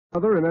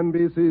Another in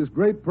NBC's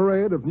great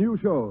parade of new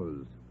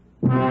shows.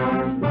 Ladies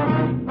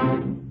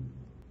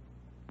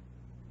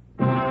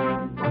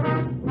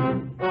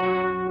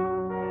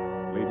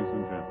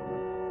and gentlemen,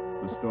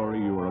 the story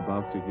you are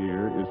about to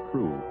hear is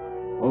true.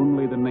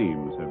 Only the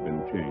names have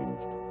been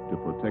changed to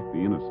protect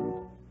the innocent.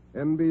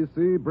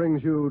 NBC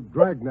brings you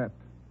Dragnet.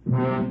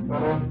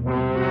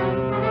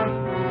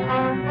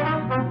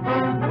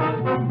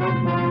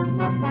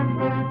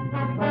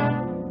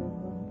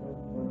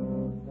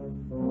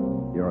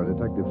 You're a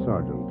detective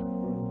sergeant.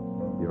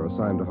 You're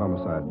assigned to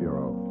Homicide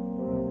Bureau.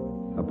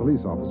 A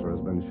police officer has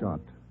been shot,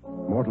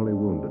 mortally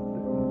wounded.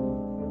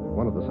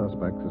 One of the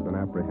suspects has been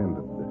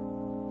apprehended.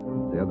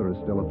 The other is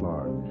still at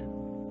large.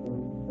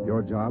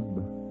 Your job,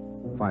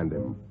 find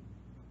him.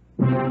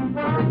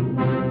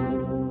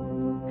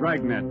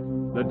 Dragnet,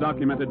 the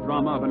documented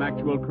drama of an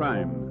actual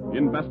crime,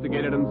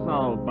 investigated and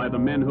solved by the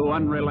men who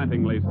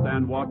unrelentingly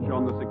stand watch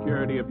on the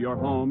security of your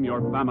home,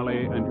 your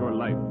family, and your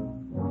life.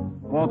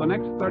 For the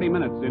next 30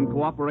 minutes, in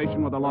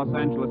cooperation with the Los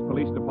Angeles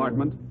Police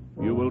Department,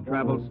 you will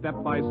travel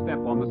step by step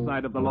on the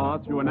side of the law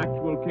through an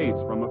actual case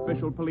from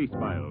official police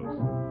files.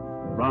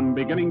 From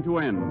beginning to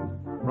end,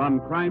 from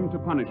crime to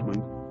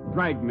punishment,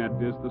 Dragnet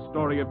is the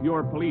story of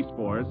your police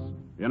force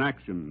in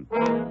action.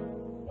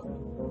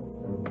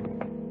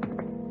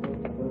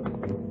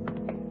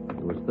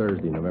 It was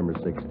Thursday, November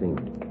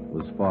 16th. It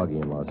was foggy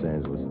in Los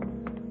Angeles.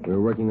 We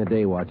were working the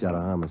day watch out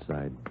of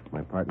Homicide.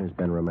 My partner's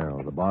Ben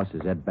Romero. The boss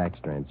is Ed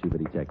Backstrand, Chief of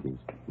Detectives.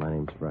 My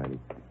name's Friday.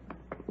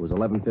 It was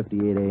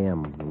 11:58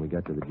 a.m. when we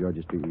got to the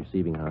Georgia Street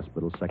Receiving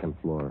Hospital, second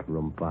floor,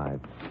 room 5.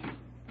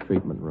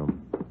 Treatment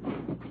room.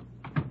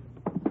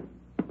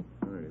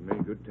 All right,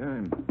 made good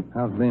time.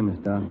 How's Bemis,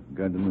 Doc?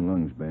 Got him in the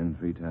lungs, Ben,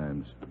 3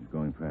 times. He's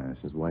going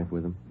fast. His wife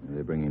with him?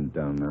 They're bringing him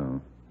down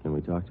now. Can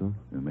we talk to him?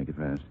 Make it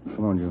fast.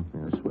 Come on, Joe.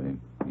 This way.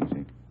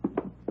 Easy.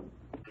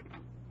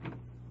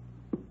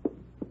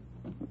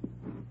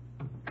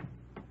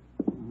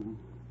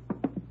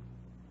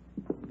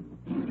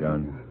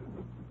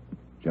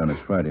 John,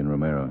 it's Friday and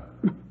Romero.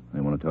 I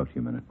want to talk to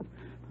you a minute.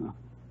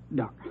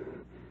 Doc,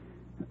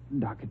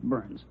 it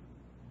burns.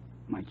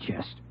 My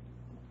chest.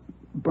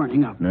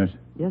 Burning up. Nurse?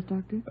 Yes,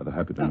 Doctor? The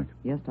hypodermic.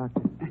 Yes,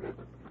 Doctor.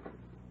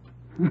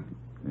 Yeah,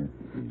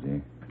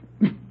 easy.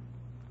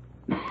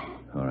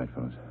 All right,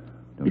 fellas.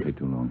 Don't take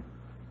too long.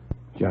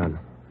 John,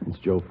 it's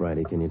Joe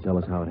Friday. Can you tell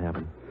us how it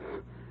happened?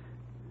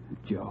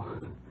 Joe.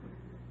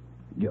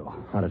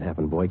 How'd it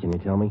happen, boy? Can you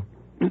tell me?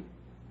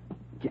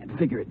 Can't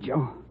figure it,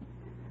 Joe.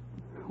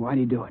 Why'd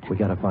he do it? We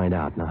gotta find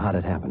out. Now, how'd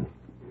it happen?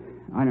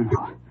 I don't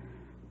know.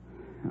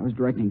 I was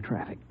directing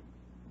traffic.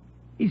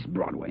 East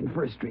Broadway and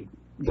First Street.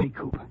 Gray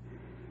coupe.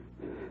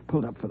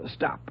 Pulled up for the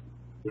stop.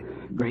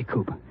 Gray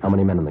coupe. How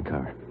many men in the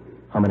car?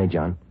 How many,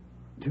 John?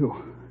 2.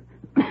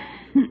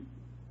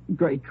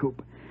 Gray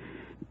coupe.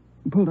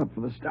 Pulled up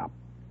for the stop.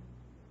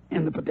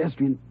 In the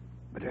pedestrian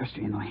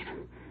lane.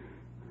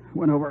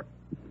 Went over.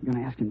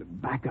 Gonna ask him to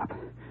back up.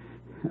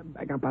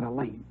 Back up out of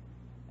lane.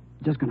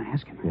 Just gonna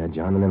ask him. Yeah,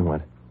 John, and then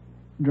what?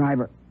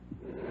 Driver.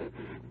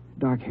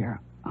 Dark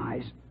hair.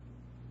 Eyes.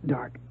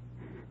 Dark.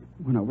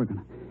 Went over.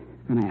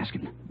 Gonna ask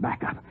him.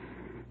 Back up.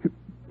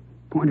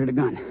 Pointed a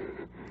gun.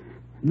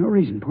 No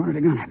reason. Pointed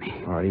a gun at me.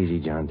 All right, easy,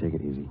 John. Take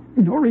it easy.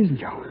 No reason,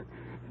 Joe.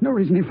 No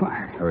reason he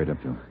fired. Hurry it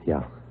up, Joe.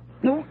 Yeah.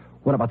 No.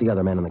 What about the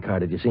other man in the car?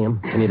 Did you see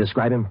him? Can you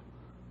describe him?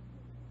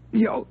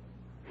 Joe,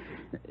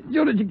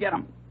 did you get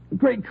him?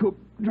 Gray coupe.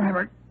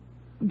 Driver.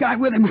 Guy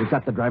with him. We've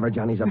got the driver,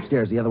 John. He's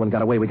upstairs. The other one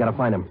got away. We gotta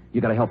find him.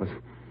 You gotta help us.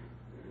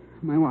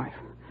 My wife.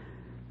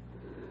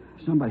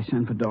 Somebody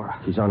send for Dora.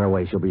 She's on her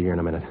way. She'll be here in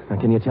a minute. Now,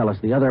 can you tell us,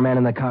 the other man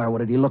in the car, what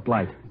did he look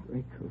like?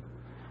 Gray coupe.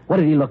 What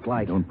did he look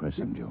like? Don't press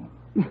him, Joe.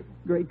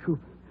 Gray coupe.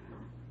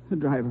 The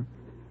driver.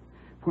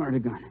 Pointed a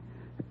gun.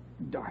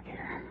 Dark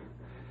hair.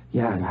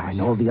 Yeah, I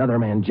know the other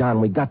man,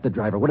 John. We got the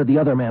driver. What did the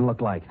other man look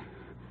like?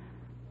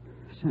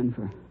 Send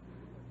for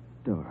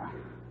Dora.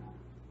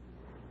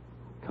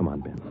 Come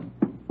on, Ben.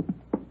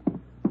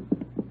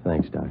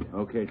 Thanks, Doc.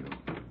 Okay, Joe.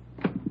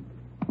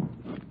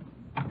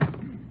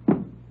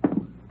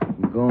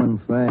 You going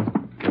fast?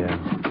 Yeah.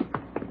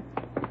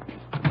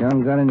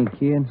 John got any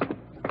kids?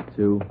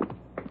 2.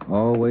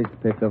 Always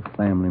pick up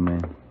family,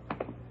 man.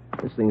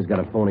 This thing's got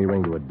a phony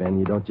ring to it, Ben.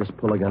 You don't just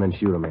pull a gun and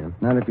shoot a man.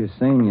 Not if you're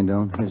sane, you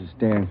don't. Here's the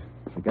stairs.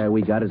 The guy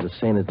we got is as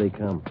sane as they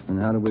come. And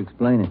how do we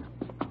explain it?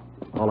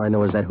 All I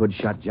know is that hood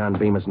shot John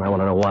Bemis, and I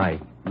want to know why.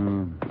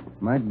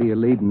 Might be a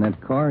lead in that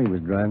car he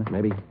was driving.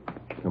 Maybe.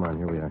 Come on,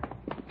 here we are.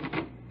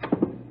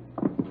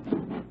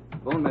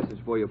 Phone message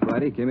for you,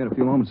 Friday. Came in a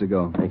few moments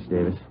ago. Thanks,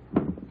 Davis.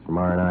 From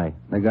R&I.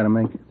 They got to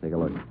make Take a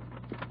look.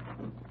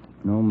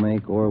 no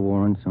make or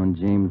warrants on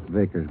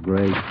JamesVickers.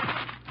 Great.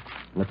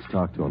 Let's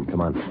talk to him.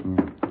 Come on.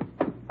 Yeah.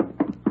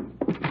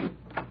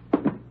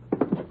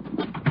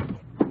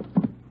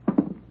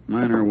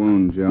 Minor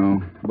wound,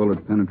 Joe.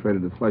 Bullet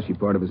penetrated the fleshy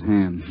part of his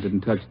hand.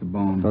 Didn't touch the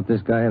bone. Thought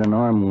this guy had an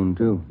arm wound,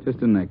 too. Just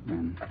a neck,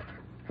 man.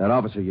 That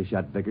officer you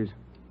shot, Vickers,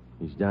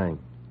 he's dying.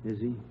 Is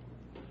he?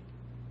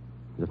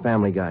 He's a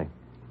family guy.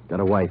 Got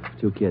a wife,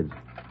 2 kids.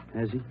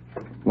 Has he?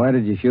 Why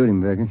did you shoot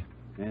him, Vickers?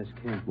 Ask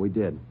him. We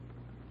did.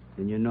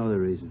 Then you know the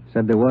reason.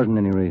 Said there wasn't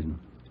any reason.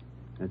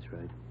 That's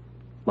right.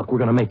 Look, we're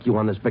going to make you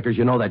on this, Vickers.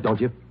 You know that, don't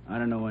you? I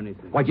don't know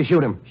anything. Why'd you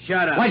shoot him?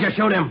 Shut up. Why'd you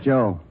shoot him?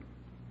 Joe.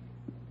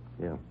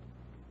 Yeah.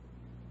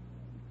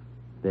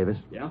 Davis?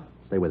 Yeah?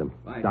 Stay with him.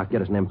 Fine. Doc,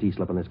 get us an MT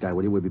slip on this guy,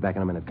 will you? We'll be back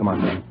in a minute. Come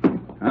on, man.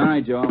 All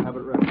right, Joe. I'll have it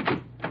ready.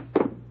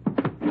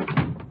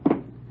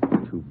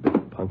 Too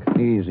big, punk.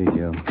 Easy,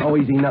 Joe. Oh,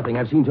 easy nothing.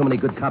 I've seen too many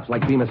good cops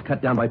like Bemis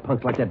cut down by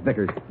punks like that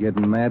Vickers.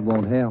 Getting mad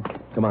won't help.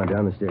 Come on,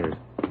 down the stairs.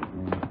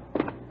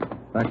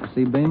 Like to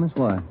see Bemis?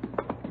 Why?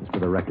 Just for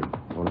the record.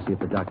 I want to see if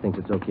the doc thinks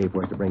it's okay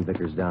for us to bring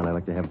Vickers down. I'd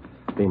like to have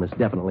Bemis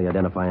definitely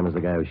identify him as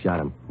the guy who shot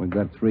him. We've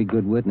got 3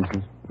 good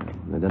witnesses.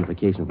 An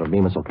identification from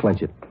Bemis will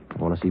clinch it. I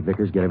want to see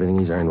Vickers get everything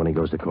he's earned when he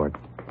goes to court.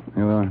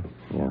 Here we are.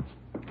 Yeah.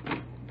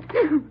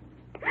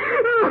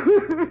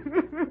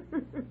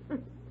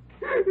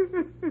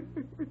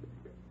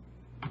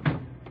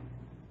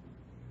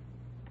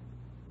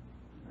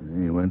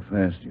 He went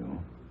fast, Joe.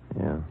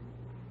 Yeah.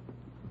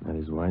 That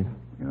his wife?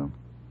 Yeah.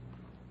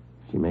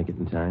 She make it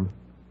in time?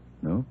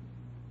 No?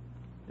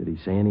 Did he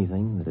say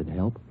anything that'd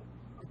help?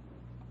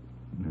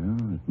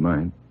 No, it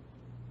might.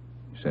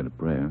 He said a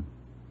prayer.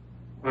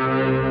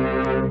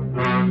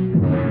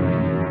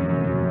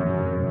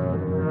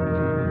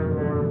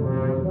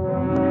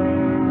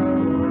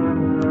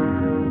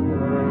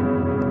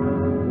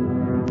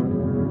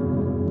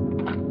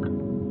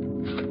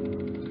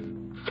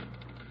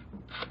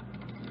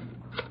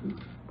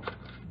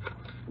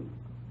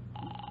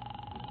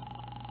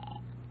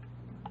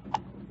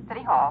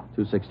 City Hall.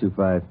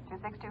 2625.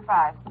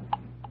 2625.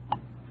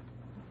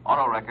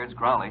 Auto records,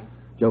 Crowley.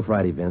 Joe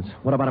Friday, Vince.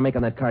 What about a make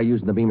on that car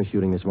used in the Bemis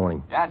shooting this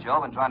morning? Yeah, Joe,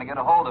 been trying to get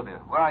a hold of you.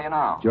 Where are you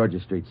now? Georgia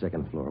Street,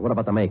 2nd floor. What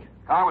about the make?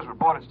 Car was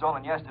reported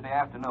stolen yesterday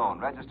afternoon.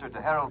 Registered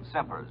to Harold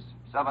Simpers,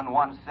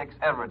 716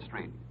 Everett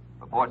Street.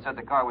 Report said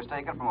the car was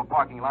taken from a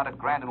parking lot at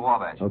Grand and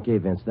Wabash. Okay,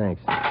 Vince,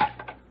 thanks.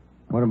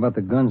 What about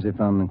the guns they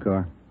found in the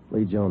car?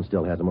 Lee Jones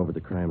still has them over at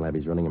the crime lab.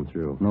 He's running them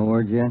through. No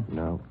word yet?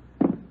 No.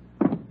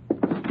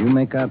 You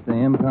make out the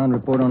impound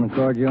report on the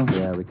car, Joe?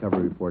 Yeah,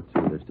 recovery report,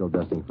 too. They're still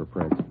dusting for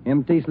prints.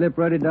 MT slip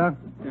ready, Doc?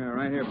 Yeah,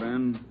 right here,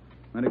 Ben.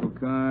 Medical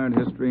card,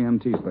 history,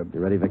 MT slip. You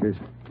ready, Vickers?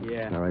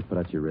 Yeah. All right, put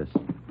out your wrists.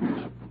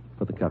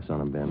 Put the cuffs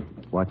on him, Ben.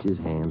 Watch his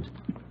hands.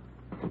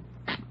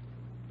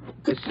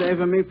 You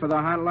saving me for the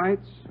hot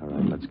lights? All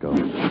right, let's go.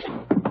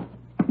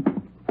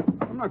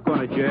 I'm not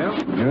going to jail.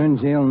 You're in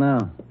jail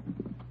now.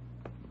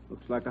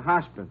 Looks like a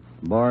hospital.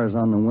 Bars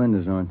on the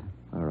windows, aren't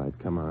All right,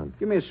 come on.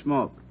 Give me a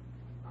smoke.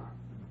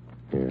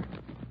 Here.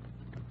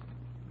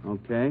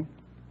 Okay.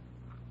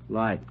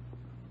 Light.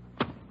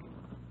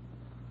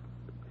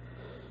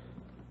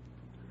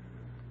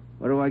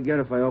 What do I get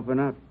if I open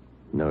up?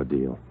 No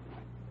deal.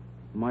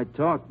 My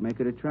talk, make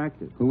it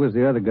attractive. Who was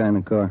the other guy in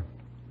the car?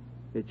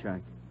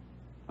 Hitchhiker.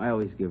 I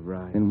always give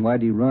rides. Then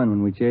why'd he run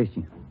when we chased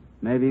you?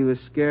 Maybe he was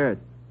scared.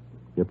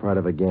 You're part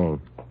of a gang.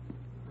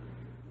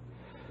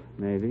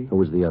 Maybe. Who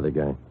was the other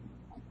guy?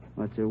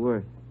 What's it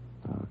worth?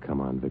 Oh, come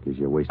on, Vickers.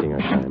 You're wasting our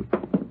time.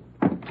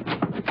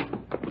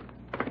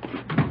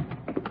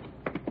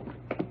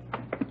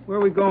 Where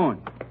are we going?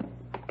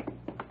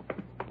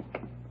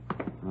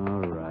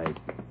 All right.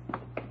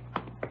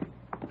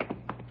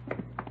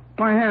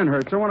 My hand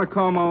hurts. I want to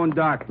call my own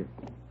doctor.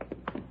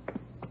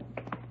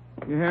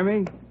 You hear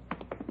me?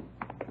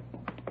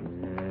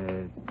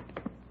 Yeah.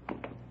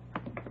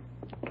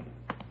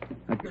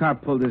 That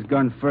cop pulled his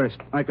gun first.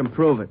 I can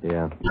prove it.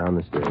 Yeah, down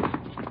the stairs.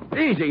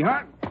 Easy,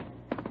 huh?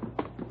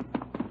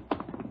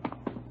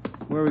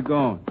 Where are we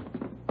going?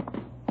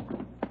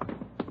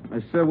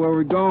 I said, where are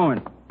we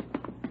going?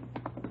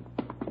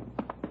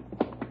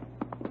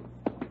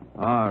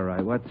 All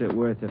right, what's it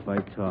worth if I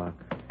talk?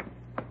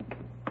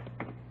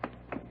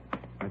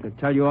 I can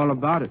tell you all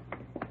about it.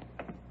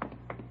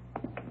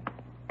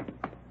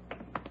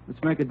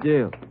 Let's make a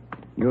deal.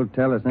 You'll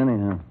tell us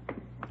anyhow.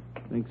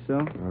 Think so?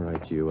 All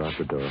right, you out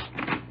the door.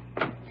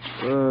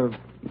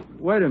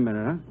 Wait a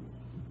minute, huh?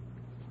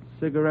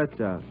 Cigarettes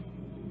out.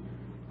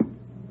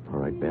 All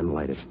right, Ben,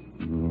 light it.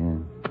 Yeah.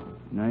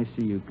 Nice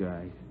of you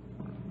guys.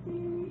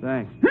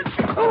 Thanks. Get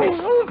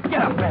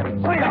up,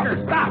 Ben.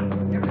 Vickers, stop!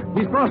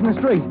 He's crossing the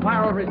street.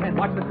 Fire over his head.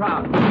 Watch the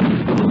crowd.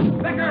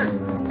 Vickers!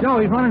 Joe,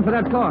 he's running for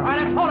that All car.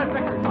 right, let's hold it,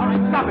 Vickers. All right,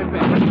 stop it,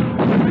 Ben.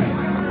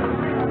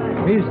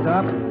 He's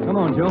stopped. Come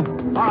on, Joe.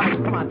 All right,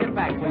 come on, get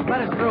back, please.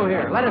 Let us through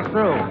here. Let us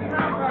through.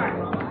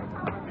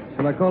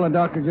 Shall I call a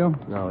doctor, Joe?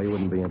 No, he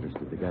wouldn't be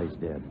interested. The guy's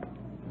dead.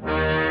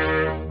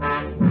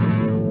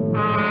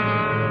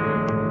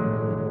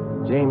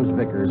 James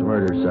Vickers,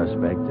 murder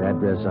suspect,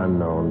 address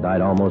unknown, died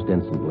almost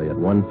instantly at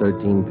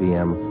 1:13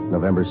 p.m.,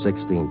 November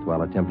 16th,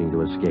 while attempting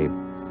to escape.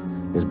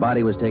 His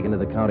body was taken to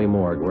the county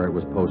morgue where it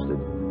was posted.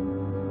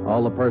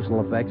 All the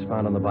personal effects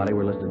found on the body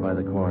were listed by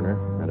the coroner,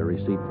 and a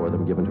receipt for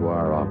them given to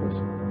our office.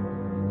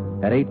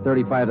 At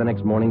 8:35 the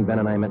next morning, Ben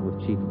and I met with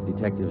Chief of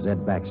Detectives Ed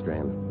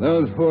Backstrand.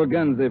 Those 4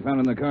 guns they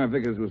found in the car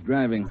Vickers was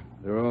driving.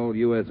 They're all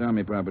U.S.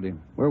 Army property.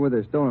 Where were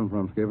they stolen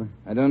from, Skipper?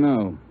 I don't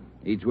know.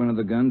 Each one of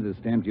the guns is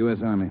stamped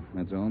U.S. Army,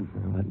 that's all.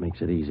 Well, that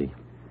makes it easy.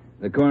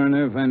 The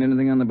coroner find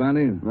anything on the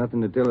body?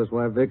 Nothing to tell us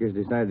why Vickers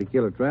decided to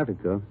kill a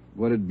traffic cop.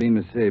 What did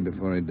Bemis say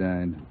before he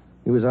died?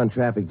 He was on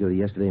traffic duty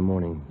yesterday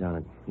morning down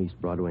at East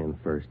Broadway and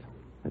First.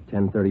 At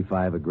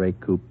 10:35, a gray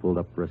coupe pulled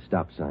up for a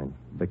stop sign.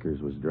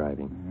 Vickers was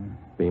driving.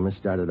 Bemis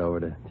started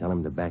over to tell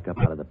him to back up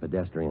out of the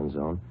pedestrian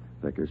zone.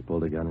 Vickers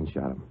pulled a gun and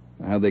shot him.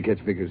 How'd they catch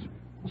Vickers?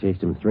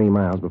 Chased him 3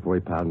 miles before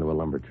he piled into a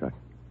lumber truck.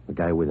 The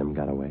guy with him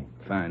got away.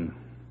 Fine.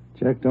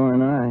 Checked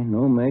R&I.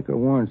 No make or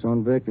warrants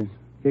on Vickers.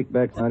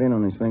 Kickback's not in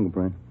on his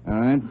fingerprint. All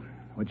right.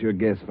 What's your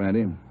guess,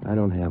 Friday? I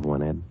don't have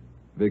one, Ed.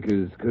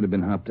 Vickers could have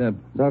been hopped up.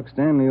 Doc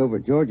Stanley over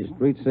at Georgia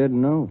Street said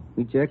no.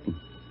 We checked him.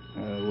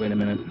 Wait a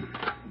minute.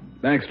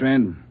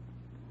 Backstrand.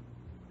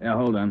 Yeah,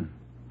 hold on.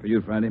 For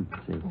you, Friday.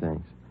 Gee,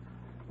 thanks.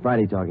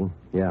 Friday talking.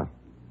 Yeah.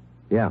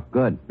 Yeah,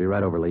 good. Be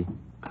right over, Lee.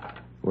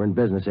 We're in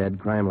business, Ed.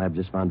 Crime Lab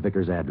just found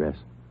Vickers' address.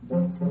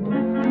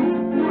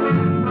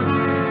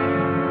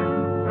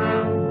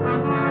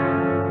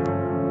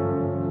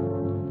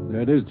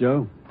 There it is,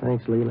 Joe.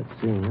 Thanks, Lee. Let's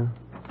see, huh?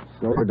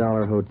 Silver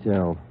Dollar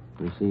Hotel.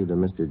 Received a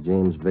Mr.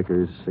 James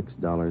Vickers,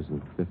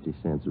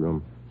 $6.50,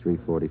 room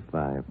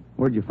 345.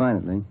 Where'd you find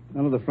it, Lee?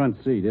 Under the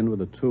front seat, in with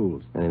the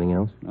tools. Anything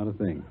else? Not a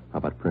thing. How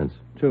about prints?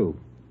 2.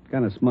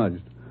 Kind of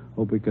smudged.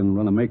 Hope we can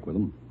run a make with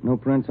them. No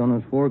prints on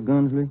those 4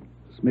 guns, Lee?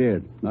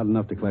 Smeared. Not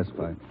enough to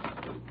classify.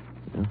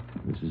 Yeah,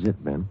 this is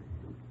it, Ben.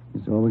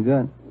 That's all we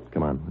got.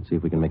 Come on, let's see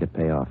if we can make it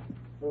pay off.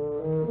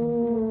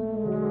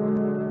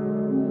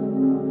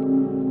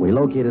 We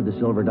located the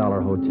Silver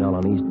Dollar Hotel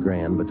on East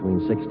Grand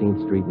between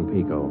 16th Street and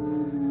Pico.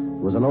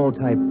 It was an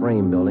old-type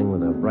frame building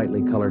with a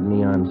brightly colored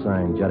neon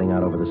sign jutting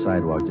out over the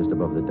sidewalk just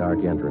above the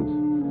dark entrance.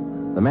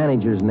 The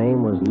manager's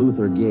name was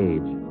Luther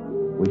Gage.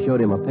 We showed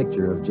him a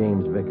picture of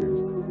James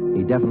Vickers.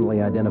 He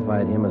definitely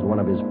identified him as one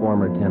of his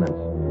former tenants.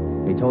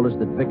 He told us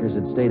that Vickers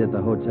had stayed at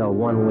the hotel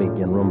 1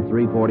 week in room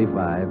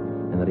 345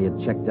 and that he had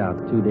checked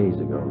out 2 days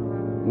ago.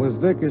 Was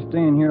Vickers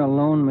staying here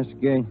alone, Mr.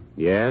 Gay?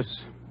 Yes,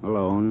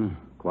 alone.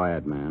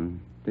 Quiet man.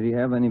 Did he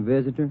have any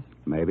visitors?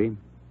 Maybe.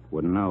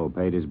 Wouldn't know.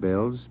 Paid his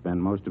bills, spent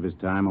most of his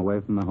time away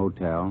from the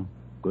hotel.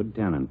 Good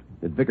tenant.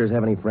 Did Vickers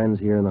have any friends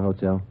here in the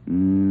hotel?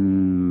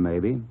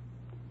 Maybe.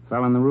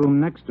 Fell in the room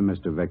next to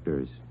Mr.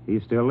 Vickers. He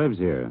still lives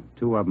here.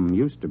 2 of them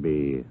used to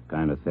be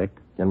kind of thick.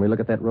 Can we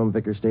look at that room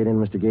Vickers stayed in,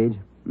 Mr. Gage?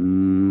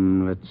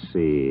 Let's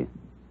see.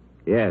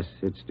 Yes,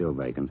 it's still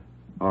vacant.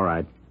 All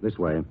right, this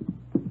way.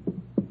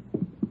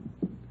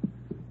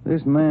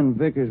 This man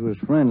Vickers was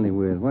friendly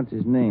with. What's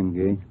his name,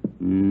 Gage?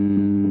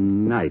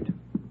 Knight.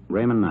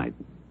 Raymond Knight.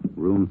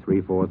 Room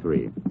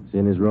 343. Is he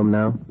in his room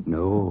now?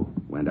 No.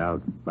 Went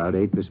out about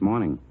 8 this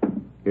morning.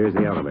 Here's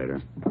the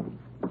elevator.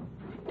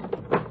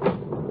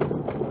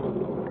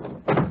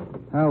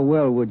 How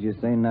well would you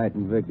say Knight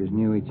and Vickers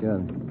knew each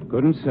other?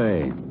 Couldn't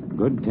say.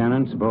 Good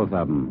tenants, both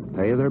of them.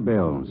 Pay their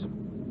bills.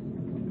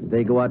 Did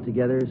they go out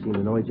together? Seem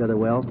to know each other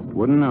well?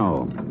 Wouldn't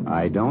know.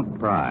 I don't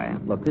pry.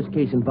 Look, this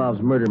case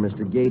involves murder,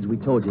 Mr. Gage. We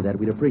told you that.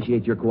 We'd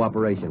appreciate your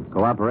cooperation.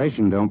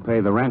 Cooperation don't pay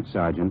the rent,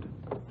 Sergeant.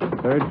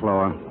 3rd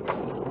floor.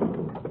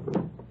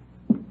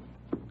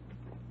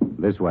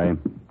 This way.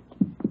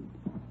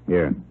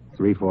 Here,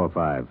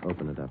 345.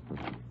 Open it up.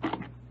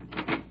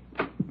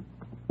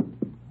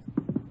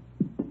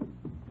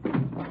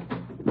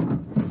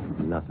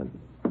 Nothing.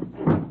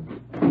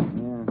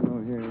 Yeah,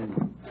 over here.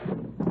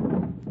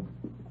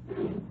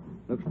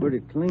 Looks pretty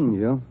clean,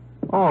 Joe.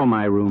 All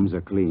my rooms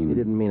are clean. He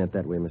didn't mean it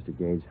that way, Mr.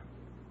 Gage.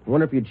 I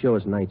wonder if you'd show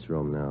us Knight's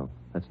room now.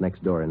 That's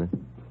next door, isn't it?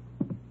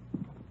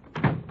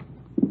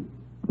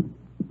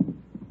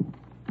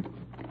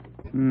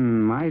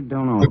 I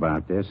don't know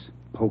about this.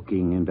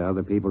 Poking into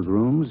other people's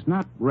rooms.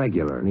 Not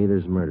regular.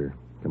 Neither's murder.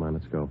 Come on,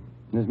 let's go.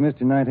 Does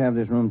Mr. Knight have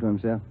this room to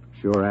himself?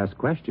 Sure ask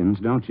questions,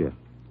 don't you?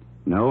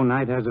 No,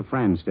 Knight has a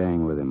friend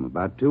staying with him.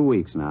 About 2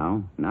 weeks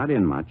now. Not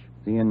in much.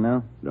 Is he in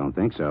now? Don't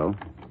think so.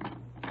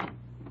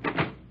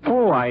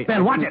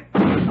 Ben, watch it!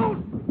 Oh,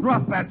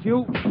 drop that,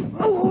 you!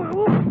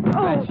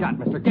 Bad shot,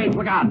 Mr. Gage.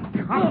 Look out!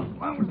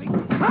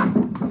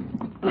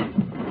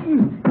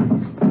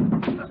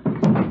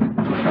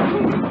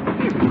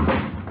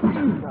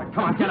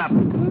 Come on, get up.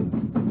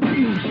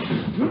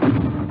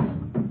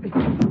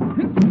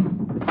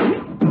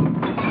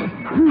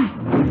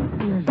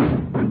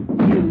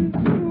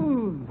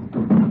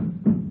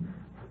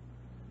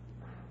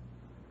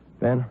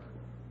 Ben?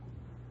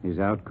 He's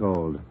out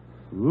cold.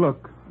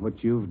 Look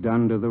what you've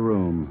done to the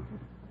room.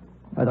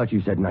 I thought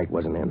you said Knight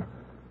wasn't in.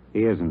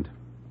 He isn't.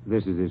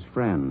 This is his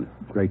friend.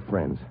 Great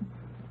friends.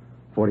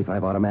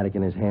 45 automatic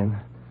in his hand.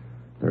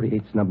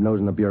 38 snub nose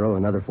in the bureau,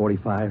 another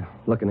 45.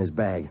 Look in his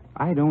bag.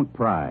 I don't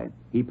pry.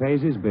 He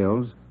pays his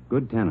bills.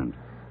 Good tenant.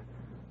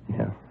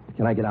 Yeah.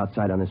 Can I get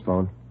outside on this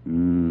phone?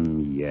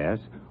 Yes.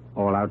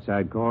 All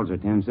outside calls are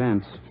 10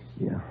 cents.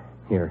 Yeah.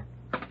 Here.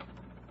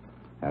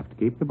 Have to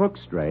keep the books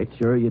straight.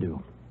 Sure you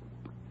do.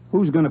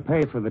 Who's going to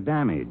pay for the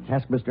damage?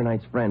 Ask Mr.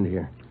 Knight's friend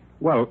here.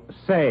 Well,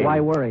 say... Why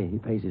worry? He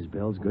pays his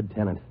bills. Good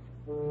tenant.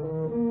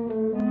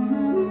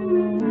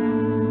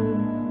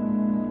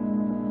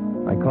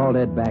 I called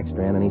Ed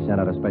Backstrand, and he sent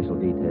out a special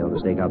detail to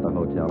stake out the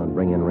hotel and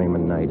bring in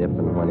Raymond Knight if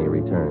and when he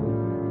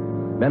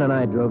returned. Ben and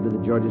I drove to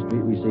the Georgia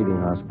Street Receiving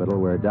Hospital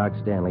where Doc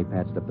Stanley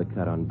patched up the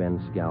cut on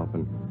Ben's scalp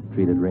and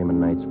treated Raymond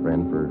Knight's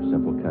friend for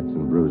simple cuts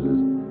and bruises.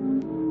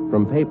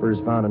 From papers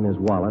found in his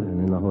wallet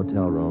and in the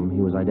hotel room, he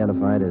was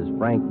identified as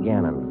Frank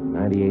Gannon,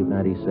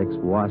 9896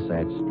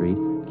 Wasatch Street,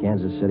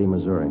 Kansas City,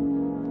 Missouri.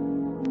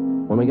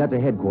 When we got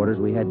to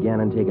headquarters, we had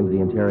Gannon taken to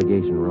the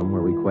interrogation room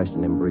where we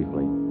questioned him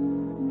briefly.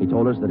 He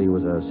told us that he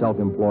was a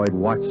self-employed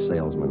watch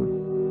salesman,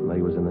 and that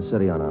he was in the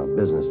city on a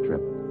business trip.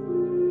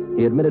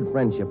 He admitted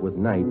friendship with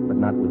Knight, but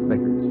not with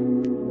Vickers.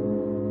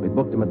 We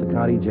booked him at the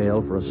county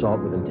jail for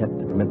assault with intent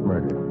to commit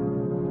murder.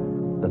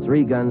 The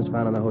 3 guns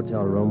found in the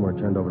hotel room were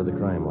turned over to the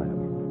crime lab.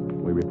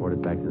 We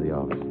reported back to the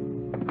office.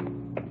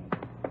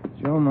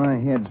 Joe, my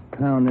head's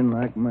pounding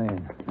like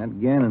mad. That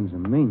Gannon's a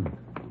mean one.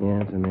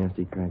 Yeah, it's a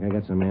nasty crack. I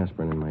got some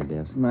aspirin in my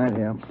desk. Might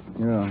help.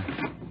 You're on.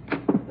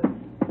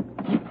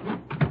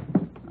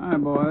 Hi,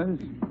 boys.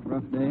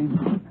 Rough day.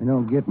 I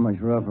don't get much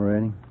rougher,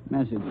 Eddie.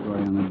 Message for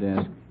you on the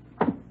desk.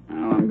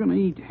 Oh, I'm gonna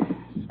eat.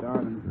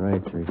 Starving.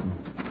 Right, Tracy.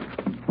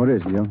 What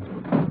is it, Joe?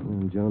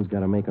 Jones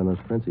got a make on those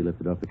prints he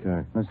lifted off the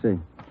car. Let's see.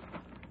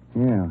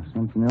 Yeah,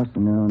 something else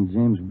in there on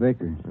James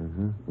Vickers.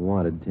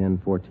 Wanted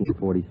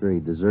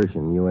 10-14-43,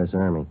 desertion, U.S.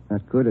 Army.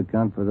 That could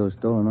account for those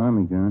stolen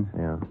Army guns.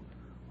 Yeah.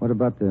 What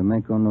about the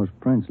make on those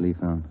prints Lee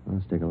found?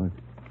 Let's take a look.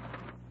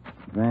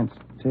 Vance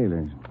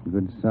Taylor's.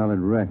 Good solid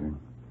record.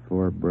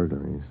 4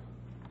 burglaries,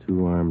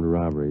 2 armed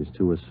robberies,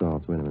 2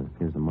 assaults. Wait a minute.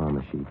 Here's the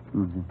mama sheet.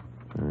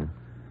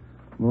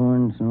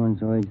 Born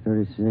so-and-so, age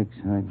 36,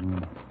 height.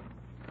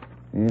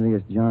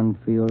 Alias John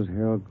Fields,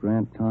 Harold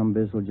Grant, Tom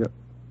Bissell, Joe...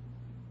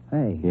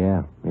 Hey.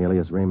 Yeah,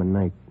 alias Raymond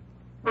Knight.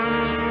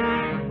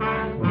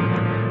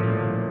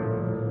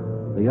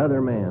 The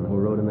other man who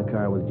rode in the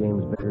car with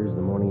James Vickers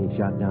the morning he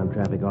shot down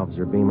Traffic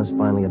Officer Bemis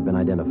finally had been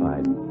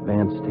identified.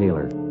 Vance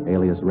Taylor,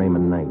 alias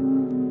Raymond Knight.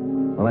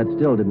 Well, that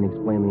still didn't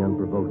explain the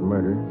unprovoked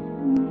murder.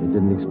 It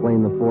didn't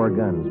explain the 4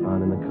 guns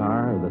found in the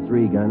car or the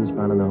 3 guns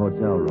found in the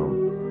hotel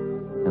room.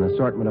 An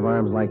assortment of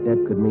arms like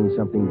that could mean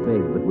something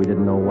big, but we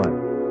didn't know what.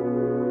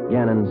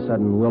 Gannon's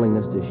sudden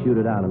willingness to shoot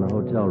it out in the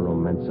hotel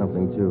room meant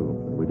something, too,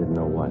 but we didn't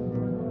know what.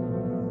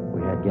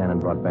 We had Gannon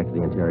brought back to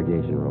the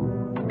interrogation room.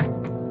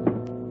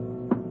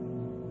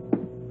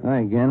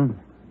 Hi, Gannon.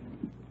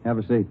 Have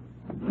a seat.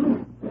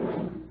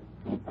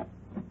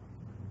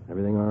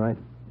 Everything all right?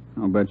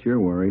 I'll bet you're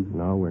worried.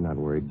 No, we're not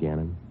worried,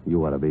 Gannon.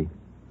 You ought to be.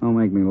 Don't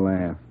make me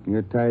laugh.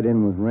 You're tied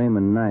in with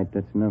Raymond Knight.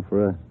 That's enough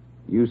for us.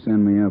 You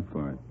send me up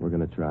for it. We're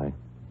going to try.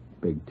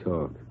 Big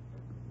talk.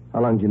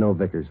 How long did you know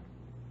Vickers?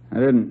 I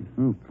didn't.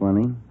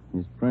 Funny.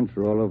 His prints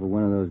are all over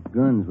one of those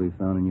guns we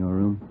found in your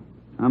room.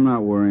 I'm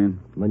not worrying.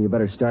 Then you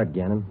better start,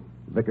 Gannon.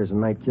 Vickers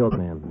and Knight killed a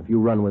man. If you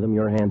run with him,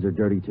 your hands are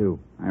dirty, too.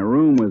 I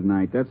room with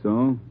Knight, that's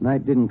all.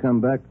 Knight didn't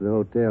come back to the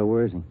hotel.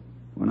 Where is he?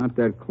 We're not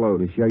that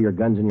close. You share your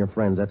guns and your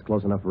friends. That's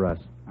close enough for us.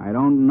 I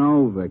don't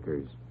know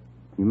Vickers.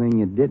 You mean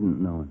you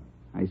didn't know him?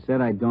 I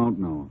said I don't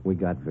know him. We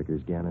got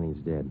Vickers, Gannon.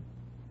 He's dead.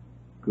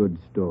 Good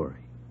story.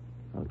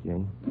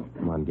 Okay.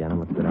 Come on, Gannon.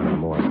 Let's go down to the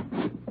morgue.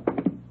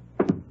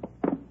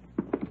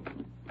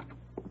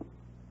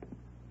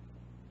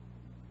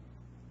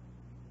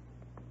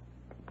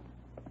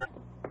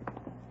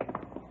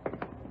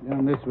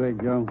 Down this way,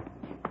 Joe.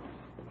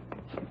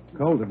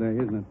 Cold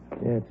today, isn't it?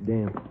 Yeah, it's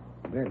damp.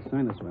 Bad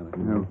sinus weather.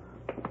 No.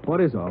 What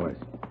is all this?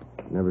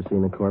 Never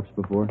seen a corpse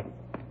before?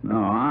 No,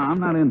 I'm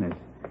not in this.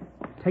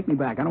 Take me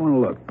back. I don't want to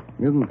look.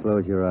 You can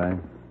close your eyes.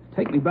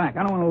 Take me back.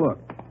 I don't want to look.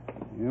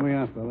 Here we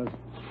are, fellas.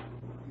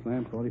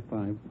 Slam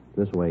 45.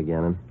 This way,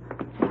 Gannon.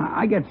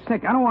 I get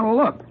sick. I don't want to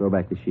look. Throw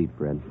back the sheet,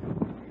 Fred.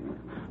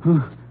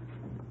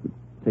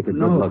 Take a good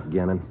No. look,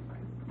 Gannon.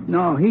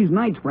 No, he's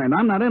Knight's friend.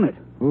 I'm not in it.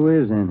 Who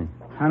is in it?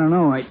 I don't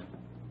know.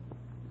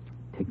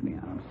 Take me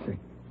out. I'm sick.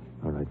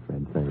 All right,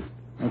 Fred. Thanks.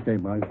 Okay,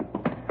 boys.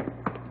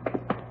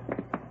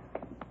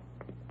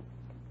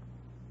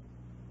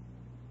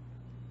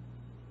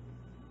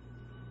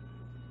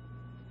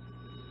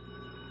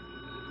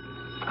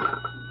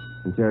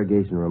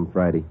 Interrogation room,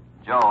 Friday.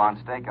 Joe, on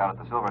stakeout at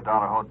the Silver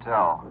Dollar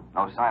Hotel.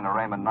 No sign of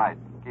Raymond Knight.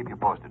 Keep you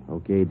posted.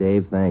 Okay,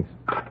 Dave. Thanks.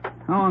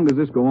 How long does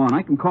this go on?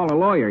 I can call a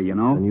lawyer, you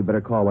know. And you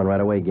better call one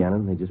right away,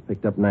 Gannon. They just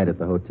picked up Knight at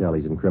the hotel.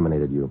 He's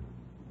incriminated you.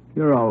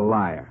 You're a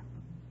liar.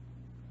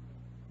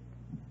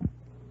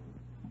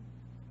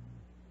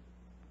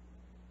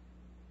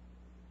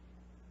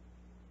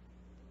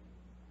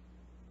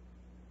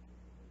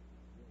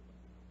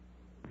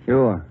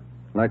 Sure.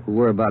 Like we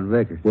were about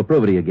Vickers. We'll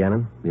prove it to you,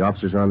 Gannon. The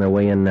officers are on their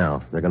way in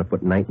now. They're going to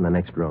put Knight in the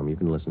next room. You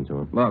can listen to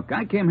them. Look,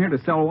 I came here to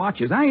sell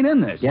watches. I ain't in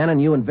this. Gannon,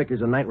 you and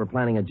Vickers and Knight were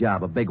planning a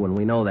job, a big one.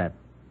 We know that.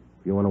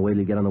 If you want to wait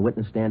till you get on the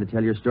witness stand to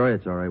tell your story,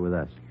 it's all right with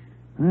us.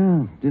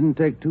 Well, didn't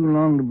take too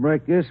long to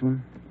break this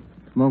one.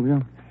 Smoke,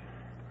 Joe?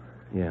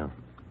 Yeah.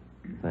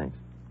 Thanks.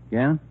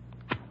 Gannon?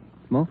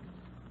 Smoke?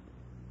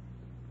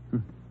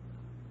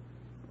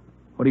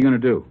 What are you going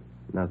to do?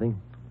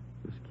 Nothing.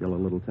 Just kill a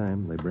little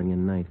time. They bring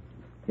in Knight.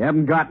 You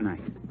haven't got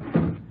Knight.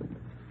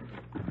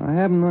 I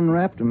haven't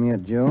unwrapped them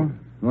yet, Joe.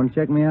 Want to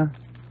check me out?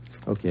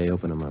 Okay,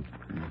 open them up.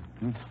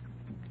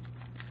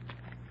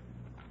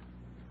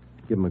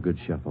 give him a good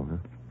shuffle, huh?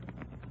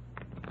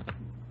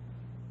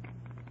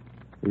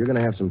 You're going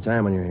to have some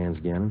time on your hands,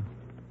 Gannon.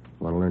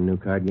 Want to learn a new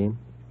card game?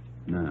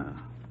 No.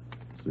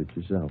 Suit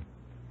yourself.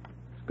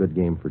 It's a good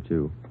game for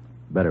two.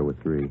 Better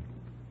with three.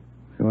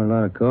 Sure, a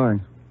lot of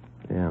cards.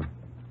 Yeah.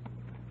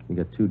 You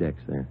got 2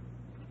 decks there.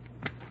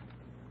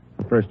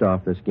 Well, first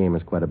off, this game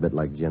is quite a bit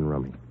like gin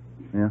rummy.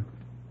 Yeah?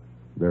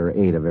 There are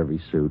 8 of every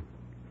suit.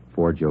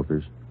 4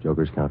 jokers.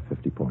 Jokers count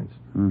 50 points.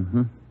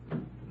 Mm-hmm.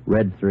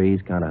 Red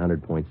 3s count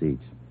 100 points each.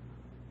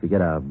 If you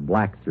get a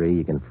black 3,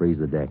 you can freeze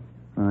the deck.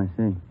 Oh, I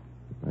see.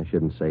 I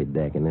shouldn't say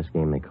deck. In this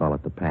game, they call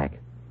it the pack.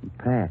 The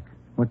pack?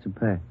 What's a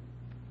pack?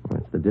 Well,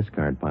 it's the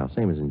discard pile,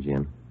 same as in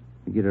gin.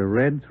 You get a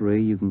red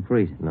 3, you can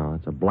freeze it. No,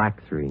 it's a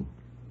black 3.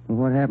 Well,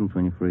 what happens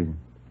when you freeze it?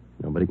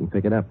 Nobody can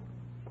pick it up.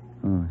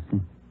 Oh, I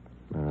see.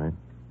 All right.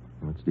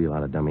 Let's deal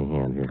out a dummy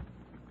hand here.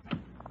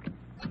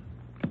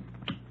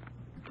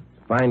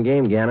 Fine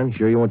game, Gannon.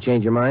 Sure you won't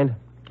change your mind?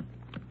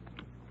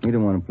 You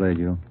don't want to play,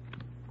 Joe.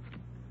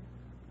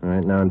 All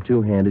right, now in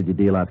two-handed, you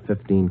deal out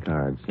 15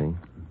 cards, see?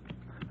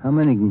 How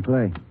many can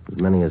play? As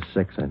many as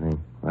 6, I think.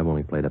 I've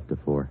only played up to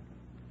 4.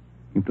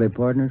 You play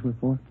partners with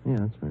 4? Yeah,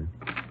 that's right.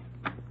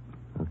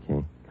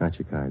 Okay, count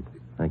your cards.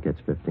 I think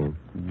that's 15.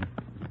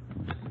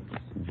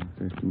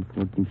 13,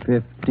 14,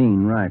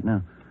 15. Right.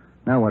 Now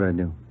what do I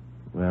do?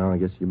 Well, I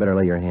guess you better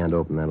lay your hand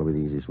open. That'll be the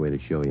easiest way to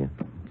show you.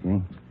 Okay.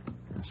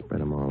 I'll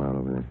spread them all out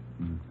over there.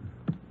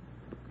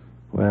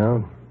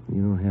 Well,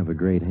 you don't have a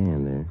great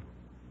hand there.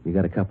 You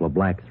got a couple of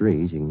black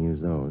 3s. You can use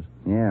those.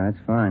 Yeah,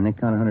 that's fine. They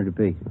count 100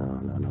 apiece.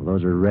 No.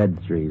 Those are red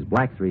 3s.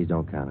 Black 3s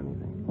don't count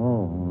anything.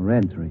 Oh,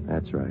 red 3.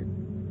 That's right.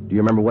 Do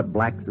you remember what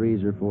black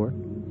 3s are for?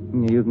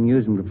 You can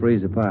use them to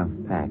freeze a pile.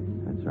 Pack.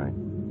 That's right.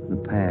 The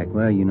pack.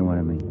 Well, you know what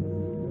I mean.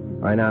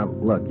 All right, now,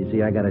 look. You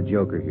see, I got a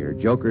joker here.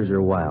 Jokers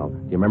are wild.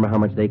 Do you remember how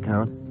much they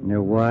count?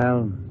 They're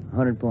wild.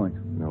 100 points.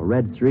 No,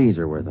 red 3s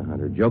are worth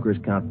 100. Jokers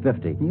count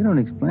 50. You don't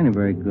explain it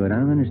very good. I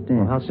don't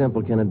understand. Well, how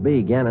simple can it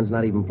be? Gannon's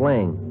not even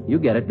playing. You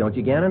get it, don't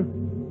you,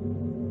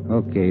 Gannon?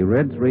 Okay,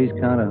 red 3s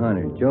count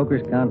 100.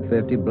 Jokers count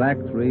 50. Black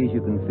 3s,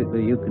 you can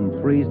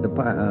freeze the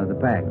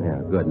pack.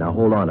 Yeah, good. Now,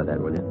 hold on to that,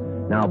 will you?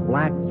 Now,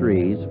 black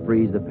 3s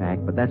freeze the pack,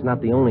 but that's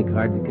not the only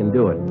card that can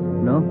do it.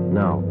 No?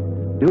 No.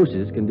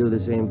 Deuces can do the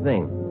same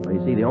thing. Well,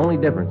 you see, the only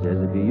difference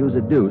is if you use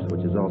a deuce,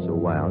 which is also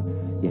wild,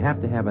 you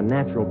have to have a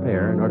natural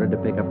pair in order to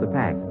pick up the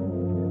pack.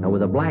 Now,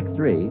 with a black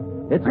 3,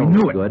 it's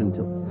only good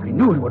until... I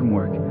knew it wouldn't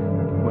work. It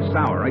was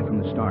sour right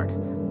from the start.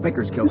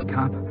 Vickers killed the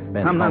cop.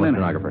 Ben, I'm not in it.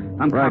 stenographer.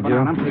 I'm Right, copping Joe.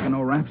 out. I'm taking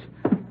no raps.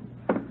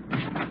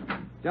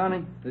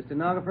 Johnny, the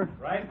stenographer?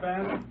 Right,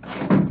 Ben?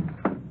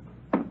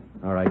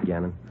 All right,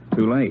 Gannon.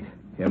 Too late.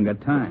 You haven't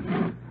got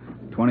time.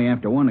 20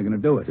 after 1, they're going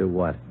to do it. Do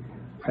what?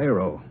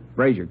 Payroll.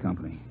 Brazier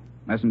Company.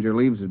 Messenger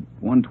leaves at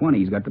 1:20.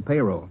 He's got the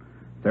payroll.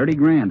 30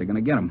 grand. They're going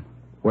to get him.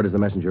 Where does the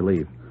messenger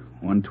leave?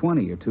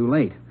 1:20. You're too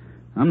late.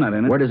 I'm not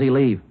in it. Where does he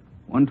leave?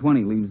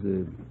 1:20 leaves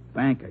the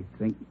bank, I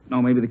think.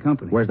 No, maybe the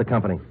company. Where's the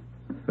company?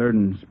 3rd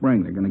and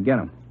Spring. They're going to get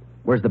him.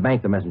 Where's the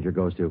bank the messenger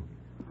goes to?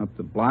 Up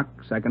the block,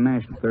 2nd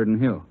National, 3rd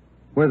and Hill.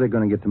 Where are they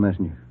going to get the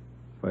messenger?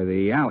 By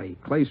the alley,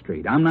 Clay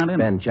Street. I'm not in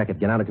Ben, it. check it.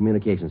 Get out of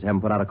communications. Have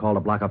him put out a call to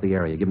block off the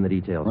area. Give him the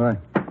details. All right.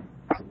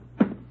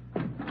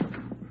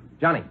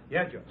 Johnny.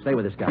 Yeah, Joe. Stay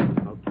with this guy.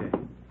 Okay.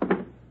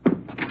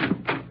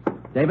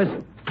 Davis.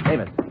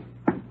 Let's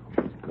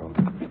go.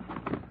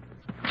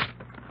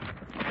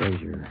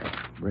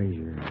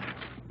 Brazier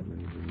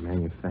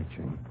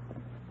Manufacturing.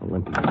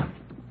 Olympia.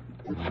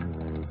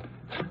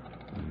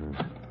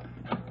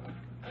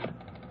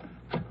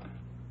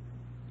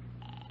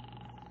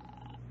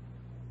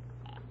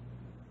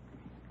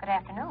 Good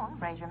afternoon,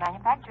 Brazier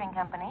Manufacturing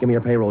Company. Give me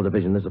your payroll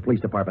division. This is a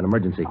police department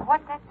emergency.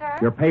 What's that, sir?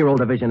 Your payroll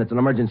division. It's an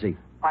emergency.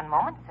 One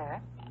moment,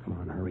 sir. Come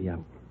on, hurry up.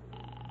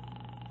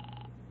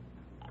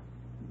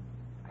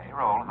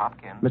 Payroll,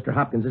 Hopkins. Mr.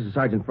 Hopkins, this is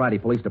Sergeant Friday,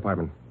 Police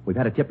Department. We've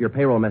had a tip your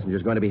payroll messenger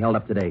is going to be held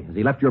up today. Has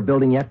he left your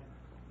building yet?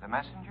 The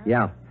messenger?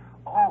 Yeah.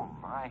 Oh,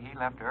 my, he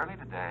left early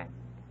today.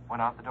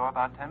 Went out the door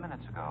about 10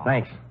 minutes ago.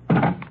 Thanks.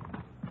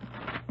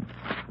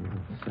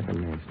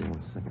 Second National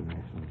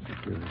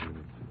Security.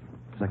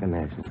 Second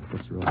National.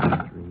 Fitzroy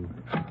Street.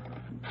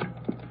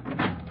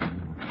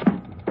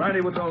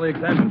 Friday, what's all the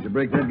excitement? You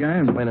break that guy?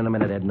 Explain in a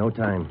minute, Ed. No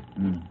time.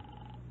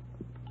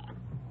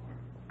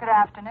 Good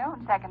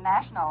afternoon, 2nd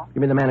National.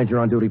 Give me the manager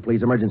on duty,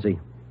 please. Emergency.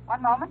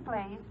 One moment,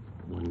 please.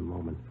 One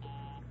moment.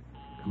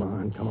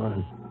 Come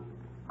on.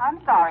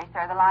 I'm sorry,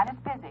 sir. The line is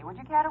busy. Would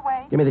you care to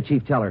wait? Give me the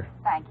chief teller.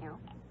 Thank you.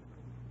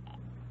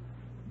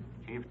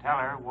 Chief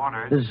Teller,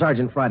 Waters. This is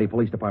Sergeant Friday,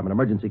 Police Department.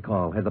 Emergency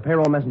call. Has the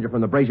payroll messenger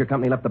from the Brazier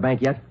Company left the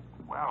bank yet?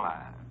 Well,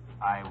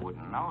 I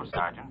wouldn't know,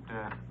 Sergeant.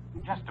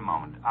 Just a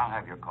moment. I'll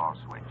have your call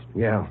switched.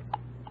 Yeah.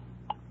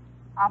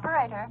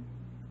 Operator.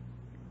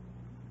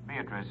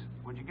 Beatrice,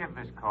 would you give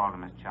this call to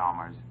Miss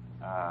Chalmers?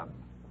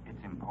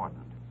 It's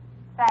important.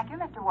 Thank you,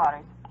 Mr.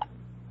 Waters.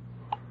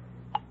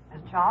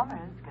 Miss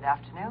Chalmers, good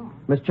afternoon.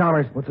 Miss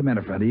Chalmers. What's the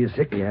matter, Friday? You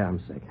sick? Yeah, I'm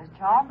sick. Miss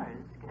Chalmers,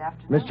 good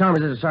afternoon. Miss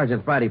Chalmers, this is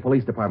Sergeant Friday,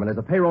 Police Department. Has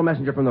the payroll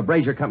messenger from the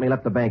Brazier Company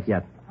left the bank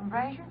yet? From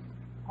Brazier's?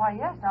 Why,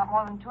 yes, not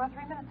more than 2 or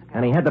 3 minutes ago.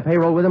 And he had the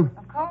payroll with him?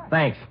 Of course.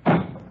 Thanks.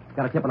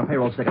 Got a tip on a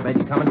payroll sticker, Ben.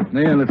 You coming?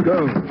 Yeah, let's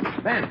go.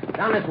 Ben,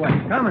 down this way.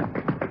 Coming.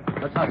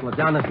 Let's hustle it.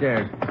 Down the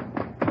stairs.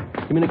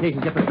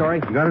 Communications get the story?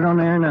 Got it on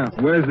the air now.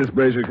 Where's this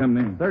Brazier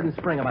company? 3rd and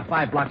Spring, about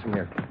 5 blocks from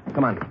here.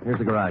 Come on. Here's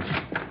the garage.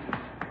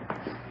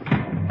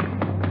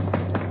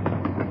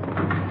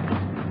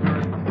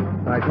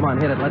 All right, come on,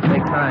 hit it. Let's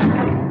make time.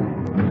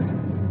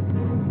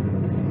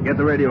 Get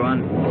the radio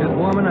on. Just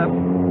warming up.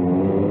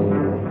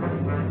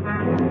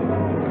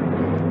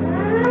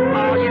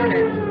 All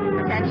units.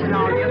 Attention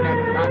all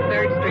units. On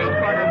 3rd Street,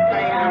 corner of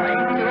Clay Alley,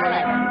 211. A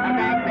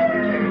bank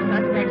messenger.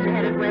 Suspects are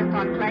headed west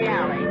on Clay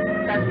Alley.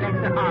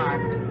 Suspects are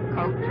armed.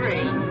 Code 3.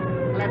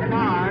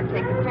 11R.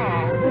 Take the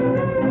call.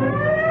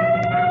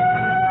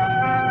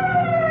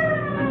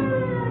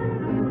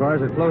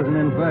 Cars are closing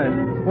in fast.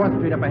 4th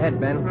Street up ahead,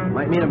 Ben.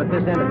 Might meet him at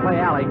this end of Clay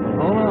Alley.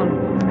 Hold on.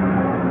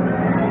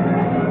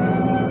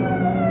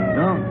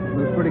 No, it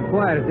was pretty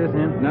quiet at this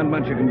end. Not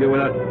much you can do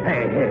without...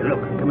 Hey,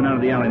 look. Coming out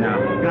of the alley now.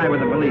 Guy with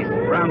the police.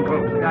 Brown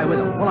coat. Guy with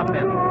him. Pull up,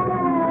 Ben.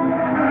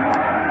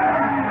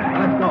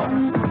 Now, let's go.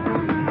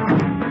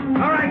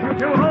 All right, you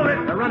two, hold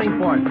it. They're running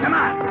for it. Come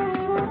on.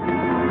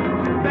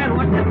 Ben,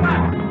 what's this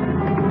about?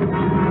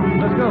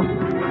 Let's go.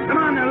 Come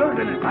on, they're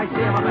losing it. I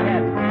see him up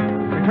ahead.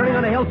 They're turning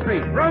on the Hill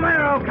Street.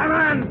 Romero, come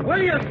on.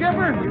 Will you,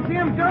 Skipper? You see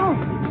him, Joe?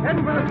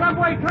 Heading for the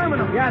subway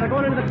terminal. Yeah, they're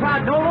going into the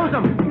crowd. Don't lose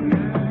them.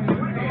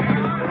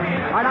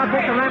 All right, I'll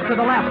take the ramp to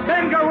the left.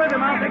 Ben, go with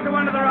him. I'll take the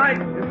one to the right.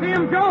 You see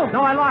him, Joe?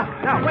 No, I lost.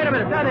 Now, wait a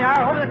minute. There they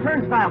are, over the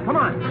turnstile.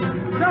 Come on.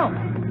 Joe,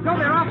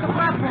 they're off the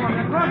platform.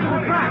 They're crossing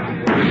the track.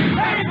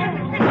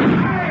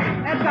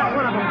 That's got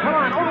one of them. Come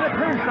on, over the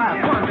turnstile.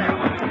 Come on, Ben.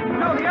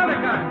 Joe, the other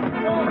guy.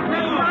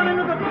 He's down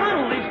into the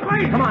tunnel. He's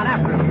straight. Come on,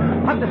 after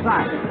him. Hug the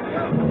side.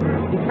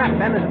 He's trapped,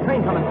 Ben. There's a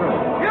train coming through.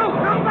 You,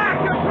 come back.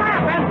 You're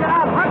trapped. Ben, get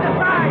out. Hug the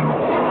side.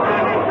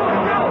 Stand into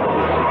it, Joe.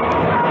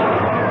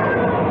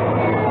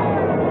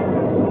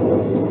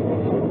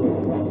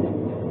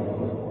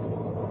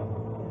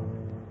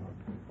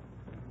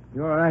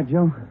 You all right,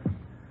 Joe?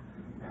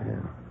 Yeah.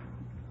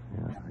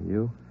 Are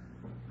you?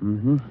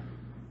 Mm-hmm.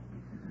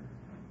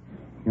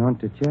 You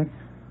want to check?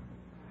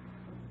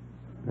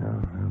 No,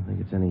 I don't think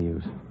it's any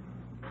use.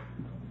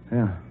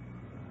 Yeah.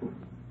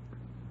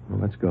 Well,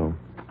 let's go.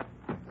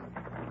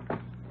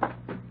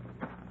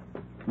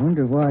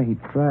 Wonder why he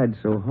tried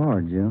so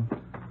hard, Joe.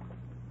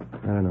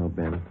 I don't know,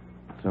 Ben.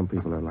 Some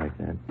people are like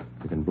that.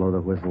 You can blow the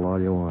whistle all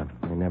you want.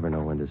 You never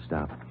know when to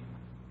stop.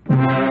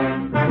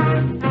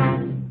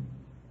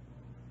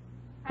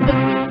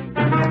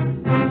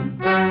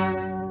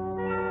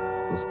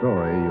 The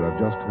story you have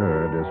just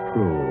heard is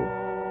true.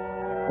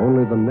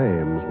 Only the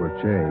names were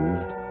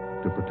changed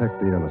to protect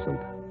the innocent.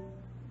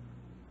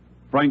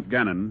 Frank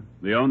Gannon,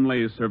 the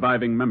only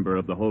surviving member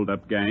of the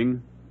hold-up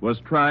gang, was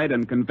tried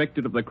and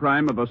convicted of the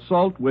crime of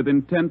assault with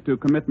intent to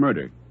commit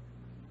murder.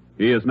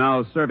 He is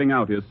now serving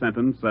out his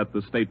sentence at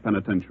the state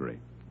penitentiary.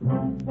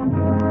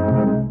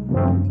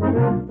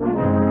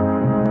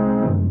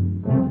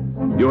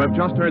 You have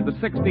just heard the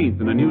 16th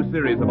in a new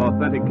series of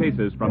authentic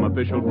cases from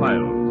official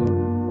files.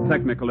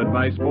 Technical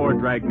advice for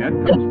Dragnet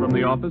comes from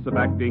the office of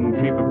Acting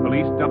Chief of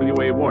Police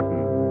W.A.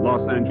 Wharton,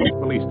 Los Angeles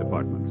Police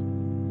Department.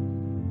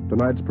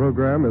 Tonight's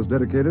program is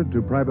dedicated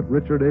to Private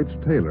Richard H.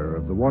 Taylor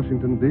of the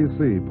Washington,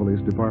 D.C. Police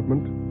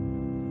Department,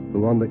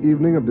 who on the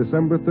evening of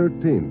December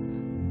 13th,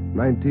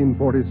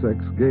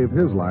 1946, gave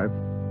his life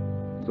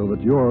so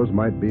that yours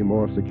might be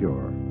more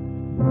secure.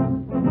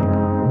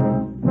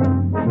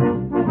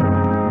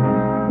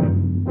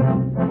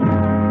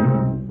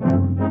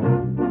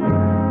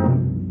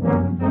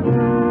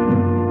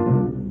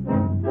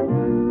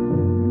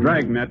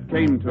 Dragnet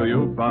came to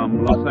you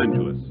from Los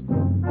Angeles.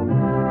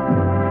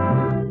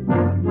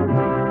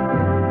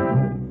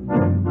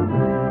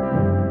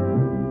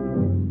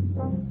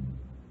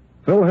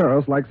 Phil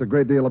Harris likes a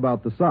great deal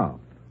about the South.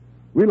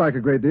 We like a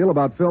great deal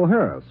about Phil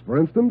Harris. For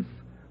instance,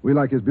 we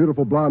like his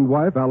beautiful blonde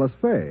wife, Alice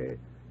Faye.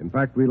 In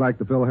fact, we like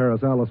the Phil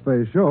Harris-Alice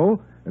Faye show,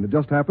 and it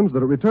just happens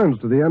that it returns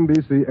to the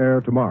NBC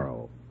air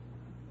tomorrow.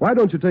 Why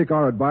don't you take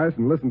our advice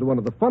and listen to one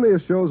of the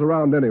funniest shows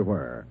around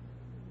anywhere?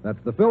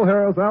 That's the Phil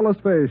Harris-Alice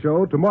Faye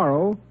show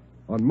tomorrow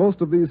on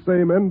most of these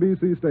same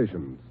NBC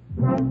stations.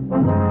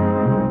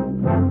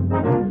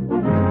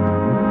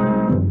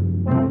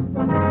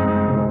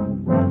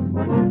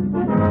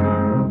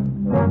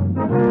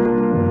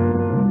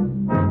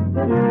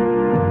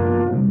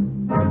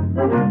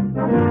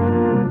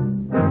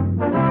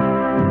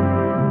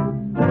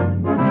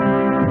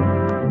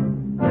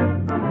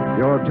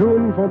 Your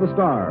tune for the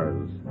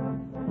stars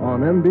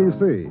on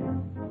NBC.